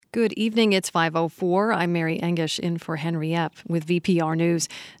Good evening. It's 5:04. I'm Mary Engish in for Henry Epp with VPR News.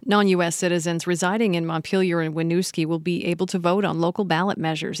 Non-U.S. citizens residing in Montpelier and Winooski will be able to vote on local ballot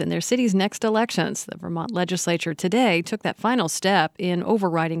measures in their city's next elections. The Vermont legislature today took that final step in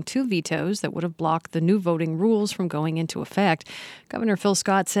overriding 2 vetoes that would have blocked the new voting rules from going into effect. Governor Phil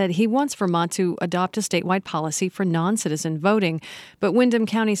Scott said he wants Vermont to adopt a statewide policy for non-citizen voting. But Windham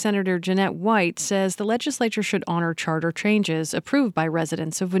County Senator Jeanette White says the legislature should honor charter changes approved by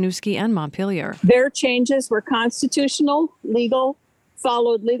residents of Winooski and Montpelier. Their changes were constitutional, legal,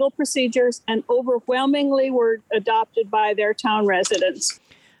 followed legal procedures, and overwhelmingly were adopted by their town residents.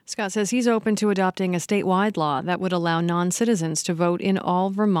 Scott says he's open to adopting a statewide law that would allow non-citizens to vote in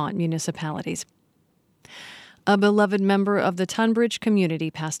all Vermont municipalities. A beloved member of the Tunbridge community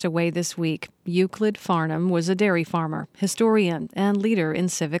passed away this week. Euclid Farnham was a dairy farmer, historian, and leader in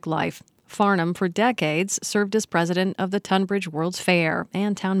civic life. Farnham, for decades, served as president of the Tunbridge World's Fair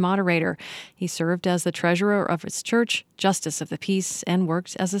and town moderator. He served as the treasurer of his church, justice of the peace, and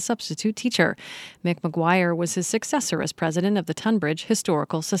worked as a substitute teacher. Mick McGuire was his successor as president of the Tunbridge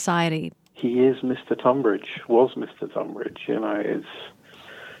Historical Society. He is Mr. Tunbridge, was Mr. Tunbridge. It's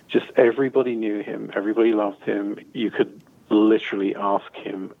just everybody knew him, everybody loved him. You could literally ask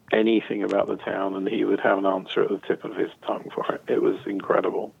him anything about the town and he would have an answer at the tip of his tongue for it. It was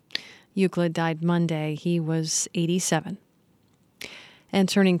incredible. Euclid died Monday. He was 87. And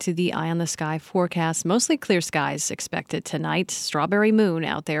turning to the eye on the sky forecast, mostly clear skies expected tonight. Strawberry moon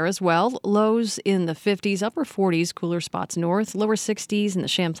out there as well. Lows in the 50s, upper 40s, cooler spots north, lower 60s in the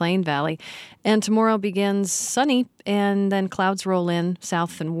Champlain Valley. And tomorrow begins sunny, and then clouds roll in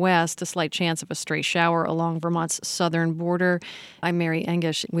south and west. A slight chance of a stray shower along Vermont's southern border. I'm Mary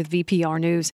Engish with VPR News.